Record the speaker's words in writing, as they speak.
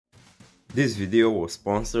This video was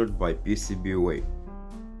sponsored by PCBWay.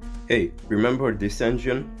 Hey, remember this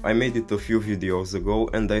engine? I made it a few videos ago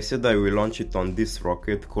and I said I will launch it on this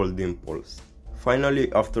rocket called Impulse.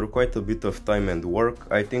 Finally, after quite a bit of time and work,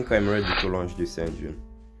 I think I'm ready to launch this engine.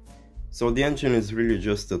 So the engine is really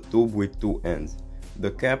just a tube with two ends.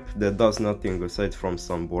 The cap that does nothing aside from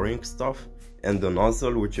some boring stuff, and the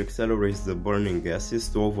nozzle which accelerates the burning gases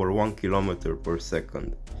to over 1 km per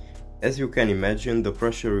second. As you can imagine, the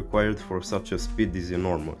pressure required for such a speed is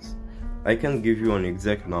enormous. I can't give you an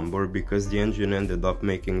exact number because the engine ended up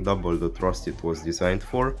making double the thrust it was designed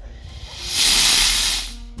for,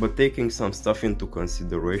 but taking some stuff into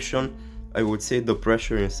consideration, I would say the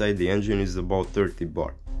pressure inside the engine is about 30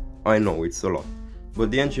 bar. I know it's a lot, but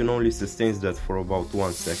the engine only sustains that for about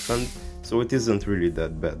 1 second, so it isn't really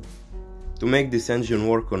that bad. To make this engine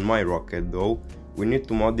work on my rocket though, we need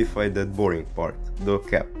to modify that boring part, the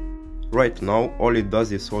cap. Right now, all it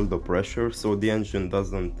does is hold the pressure, so the engine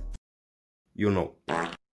doesn't, you know.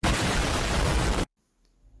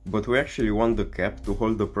 But we actually want the cap to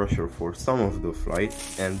hold the pressure for some of the flight,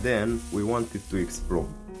 and then we want it to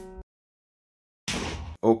explode.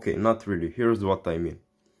 Okay, not really, here's what I mean.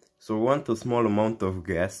 So we want a small amount of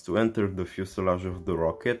gas to enter the fuselage of the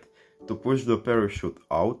rocket to push the parachute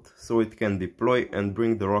out so it can deploy and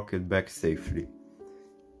bring the rocket back safely.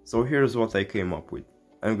 So here's what I came up with.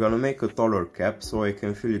 I'm gonna make a taller cap so I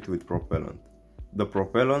can fill it with propellant. The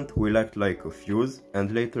propellant will act like a fuse,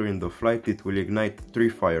 and later in the flight it will ignite 3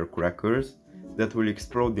 firecrackers that will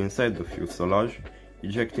explode inside the fuselage,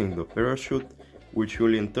 ejecting the parachute, which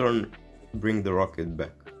will in turn bring the rocket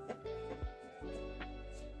back.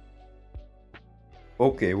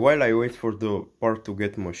 Okay, while I wait for the part to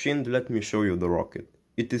get machined, let me show you the rocket.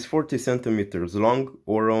 It is 40 centimeters long,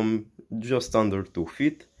 or just under 2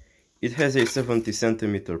 feet. It has a 70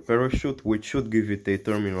 centimeter parachute, which should give it a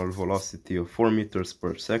terminal velocity of 4 meters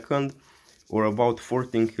per second, or about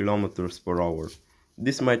 14 kilometers per hour.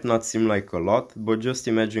 This might not seem like a lot, but just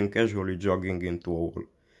imagine casually jogging into a wall.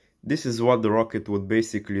 This is what the rocket would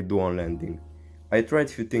basically do on landing. I tried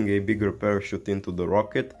fitting a bigger parachute into the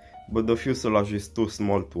rocket, but the fuselage is too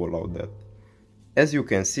small to allow that. As you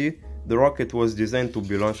can see, the rocket was designed to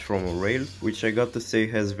be launched from a rail, which I gotta say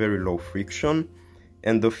has very low friction,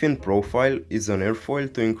 and the fin profile is an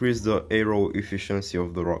airfoil to increase the aero efficiency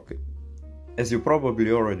of the rocket. As you probably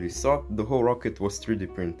already saw, the whole rocket was 3D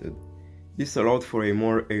printed. This allowed for a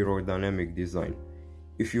more aerodynamic design.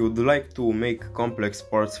 If you would like to make complex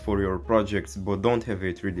parts for your projects but don't have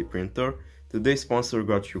a 3D printer, today's sponsor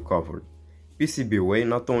got you covered. PCBWay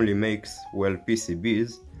not only makes, well,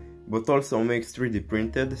 PCBs, but also makes 3D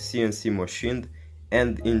printed, CNC machined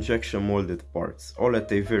and injection molded parts, all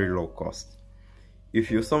at a very low cost. If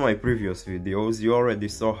you saw my previous videos, you already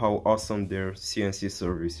saw how awesome their CNC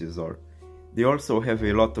services are. They also have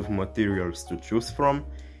a lot of materials to choose from,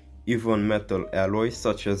 even metal alloys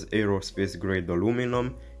such as aerospace grade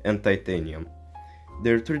aluminum and titanium.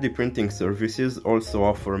 Their 3D printing services also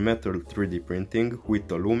offer metal 3D printing with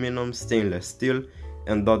aluminum, stainless steel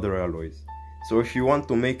and other alloys. So if you want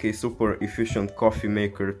to make a super efficient coffee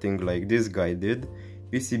maker thing like this guy did,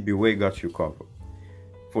 PCBWay got you covered.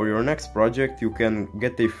 For your next project, you can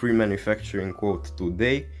get a free manufacturing quote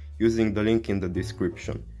today using the link in the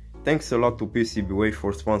description. Thanks a lot to PCBWay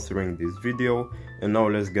for sponsoring this video, and now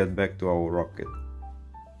let's get back to our rocket.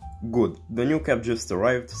 Good, the new cap just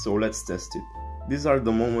arrived, so let's test it. These are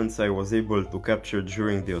the moments I was able to capture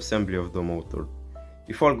during the assembly of the motor.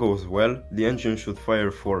 If all goes well, the engine should fire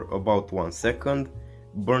for about 1 second,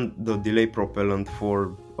 burn the delay propellant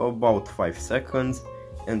for about 5 seconds,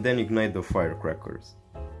 and then ignite the firecrackers.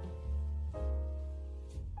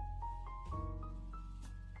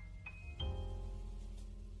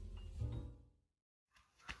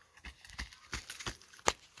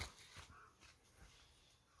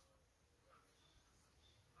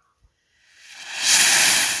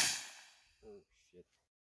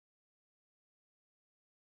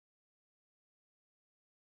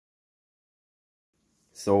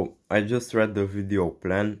 So I just read the video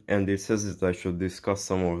plan and it says that I should discuss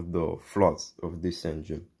some of the flaws of this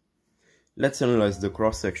engine. Let's analyze the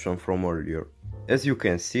cross-section from earlier. As you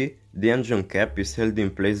can see, the engine cap is held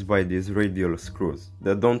in place by these radial screws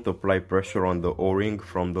that don't apply pressure on the O-ring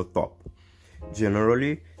from the top.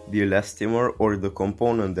 Generally, the elastomer or the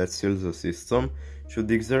component that seals the system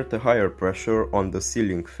should exert a higher pressure on the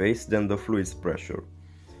sealing face than the fluid's pressure.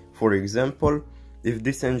 For example, if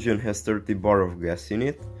this engine has 30 bar of gas in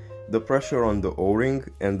it, the pressure on the O-ring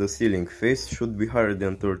and the sealing face should be higher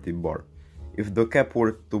than 30 bar. If the cap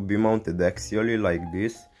were to be mounted axially like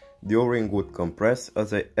this, the O-ring would compress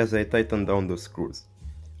as I tighten down the screws.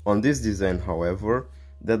 On this design, however,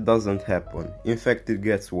 that doesn't happen. In fact, it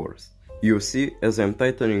gets worse. You see, as I'm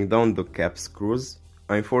tightening down the cap screws,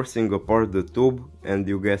 I'm forcing apart the tube and,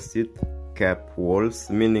 you guessed it, cap walls,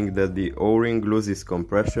 meaning that the O-ring loses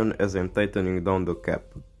compression as I'm tightening down the cap.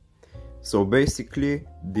 So basically,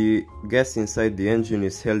 the gas inside the engine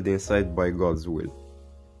is held inside by God's will.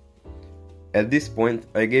 At this point,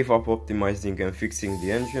 I gave up optimizing and fixing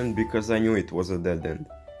the engine because I knew it was a dead end.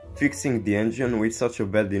 Fixing the engine with such a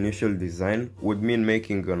bad initial design would mean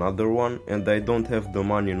making another one, and I don't have the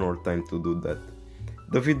money nor time to do that.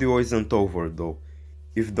 The video isn't over though.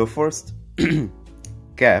 If the first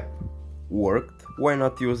cap worked, why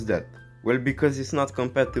not use that? Well, because it's not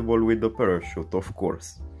compatible with the parachute, of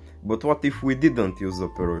course. But what if we didn't use the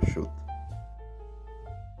parachute?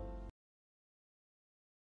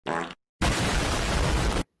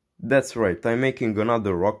 That's right, I'm making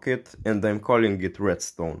another rocket and I'm calling it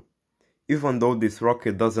Redstone. Even though this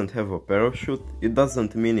rocket doesn't have a parachute, it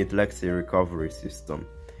doesn't mean it lacks a recovery system.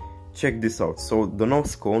 Check this out, so the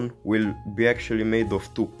nose cone will be actually made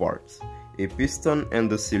of two parts, a piston and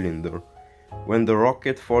a cylinder. When the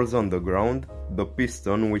rocket falls on the ground, the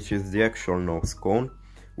piston, which is the actual nose cone,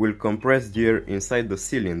 will compress the air inside the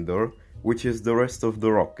cylinder, which is the rest of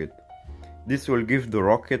the rocket. This will give the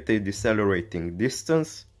rocket a decelerating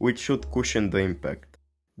distance, which should cushion the impact.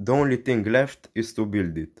 The only thing left is to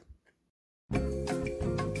build it.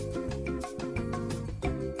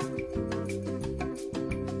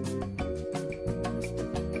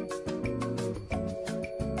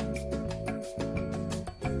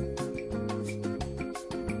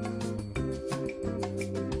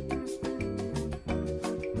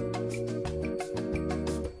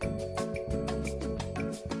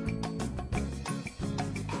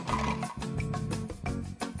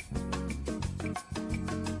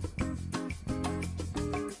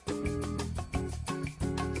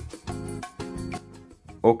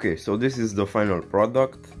 Okay, so this is the final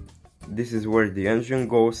product. This is where the engine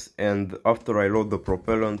goes, and after I load the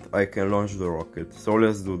propellant I can launch the rocket. So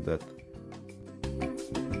let's do that.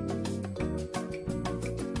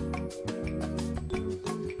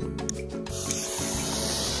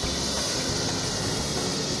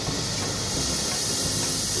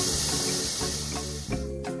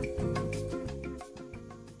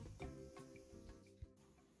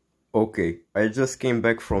 Okay, I just came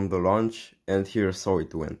back from the launch and here's how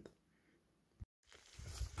it went.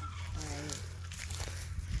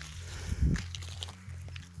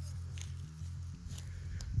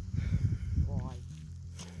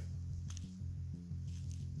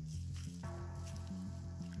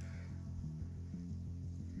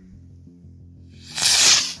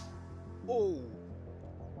 Oh!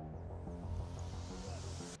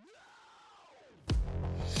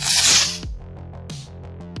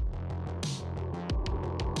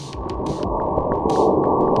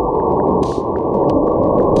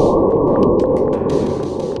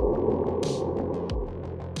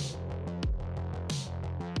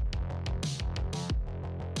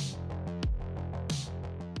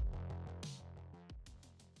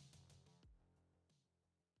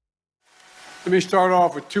 Let me start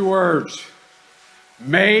off with two words.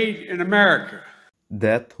 Made in America.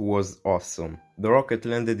 That was awesome. The rocket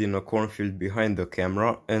landed in a cornfield behind the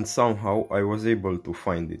camera and somehow I was able to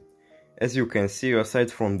find it. As you can see, aside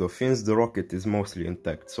from the fins, the rocket is mostly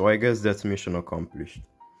intact, so I guess that's mission accomplished.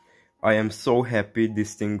 I am so happy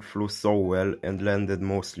this thing flew so well and landed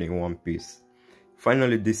mostly in one piece.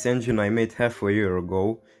 Finally, this engine I made half a year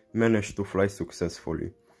ago managed to fly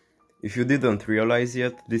successfully. If you didn't realize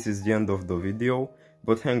yet, this is the end of the video,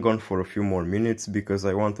 but hang on for a few more minutes because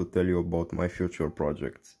I want to tell you about my future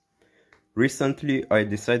projects. Recently I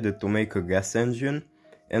decided to make a gas engine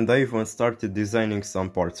and I even started designing some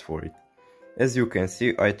parts for it. As you can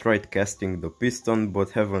see, I tried casting the piston but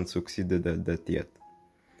haven't succeeded at that yet.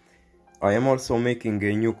 I am also making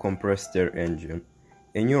a new compressed air engine.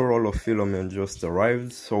 A new roll of filament just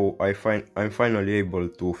arrived, so I'm finally able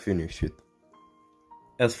to finish it.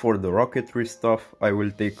 As for the rocketry stuff, I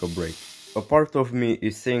will take a break. A part of me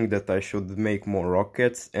is saying that I should make more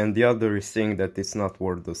rockets, and the other is saying that it's not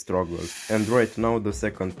worth the struggle, and right now the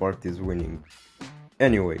second part is winning.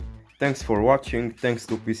 Anyway, thanks for watching, thanks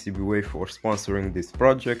to PCBWay for sponsoring this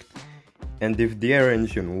project, and if the air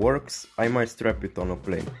engine works, I might strap it on a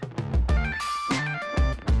plane.